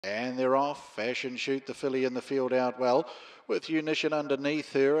And they're off. Fashion Shoot, the filly in the field, out well. With Unition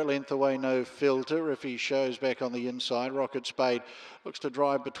underneath her, a length away, No Filter. If he shows back on the inside, Rocket Spade looks to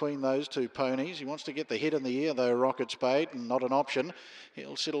drive between those two ponies. He wants to get the head in the air, though, Rocket Spade, and not an option.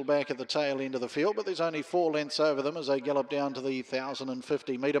 He'll settle back at the tail end of the field, but there's only 4 lengths over them as they gallop down to the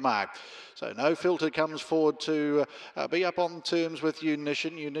 1,050 metre mark. So No Filter comes forward to be up on terms with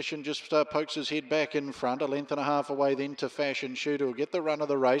Unition. Unition just pokes his head back in front, a length and a half away then to Fashion Shoot, who'll get the run of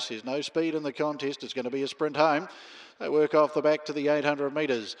the race. There's no speed in the contest. It's going to be a sprint home. They work off the back to the 800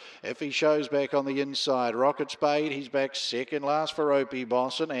 metres. If he shows back on the inside, Rocket Spade, he's back second last for Opie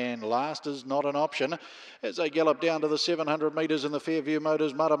Bosson, and last is Not an Option as they gallop down to the 700 metres in the Fairview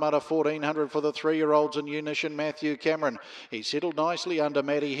Motors Matamata 1400 for the 3-year-olds in Unition. Matthew Cameron, he settled nicely under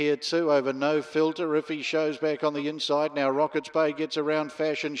Matty here too over No Filter. If he shows back on the inside, now Rocket Spade gets around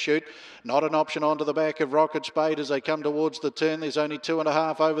Fashion Shoot. Not an Option onto the back of Rocket Spade as they come towards the turn. There's only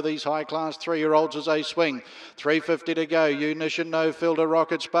 2.5 over these high class 3-year-olds as they swing. 350 to go. Unition, No Filter,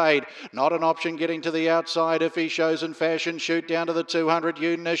 Rocket Spade. Not an Option getting to the outside. If he shows in Fashion Shoot down to the 200.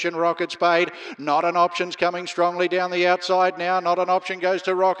 Unition, Rocket Spade. Not an Option's coming strongly down the outside now. Not an Option goes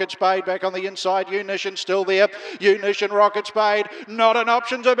to Rocket Spade. Back on the inside. Unition still there. Unition, Rocket Spade. Not an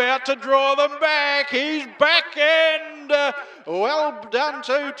Option's about to draw them back. He's back and well done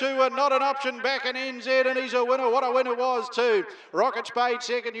to Not an Option back in NZ, and he's a winner. What a win it was too. Rocket Spade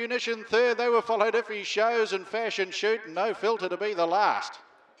second, Unition third. They were followed If He Shows and Fashion Shoot, and No Filter to be the last.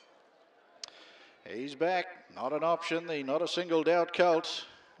 He's back. Not an Option, the Not a Single Doubt colt.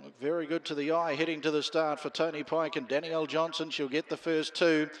 Look very good to the eye heading to the start for Tony Pike and Danielle Johnson. She'll get the first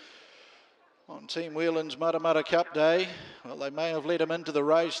 2 on Team Whelan's Matamata Cup Day. Well, they may have let him into the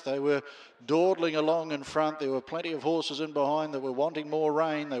race. They were dawdling along in front. There were plenty of horses in behind that were wanting more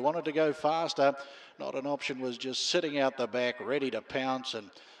rain. They wanted to go faster. Not an Option was just sitting out the back, ready to pounce, and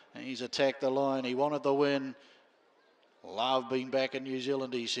he's attacked the line. He wanted the win. Love being back in New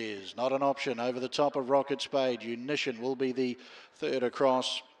Zealand, he says. Not an Option over the top of Rocket Spade. Unition will be the third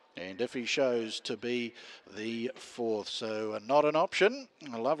across, and If He Shows to be the fourth. So Not an Option.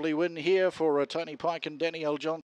 A lovely win here for Tony Pike and Danielle Johnson.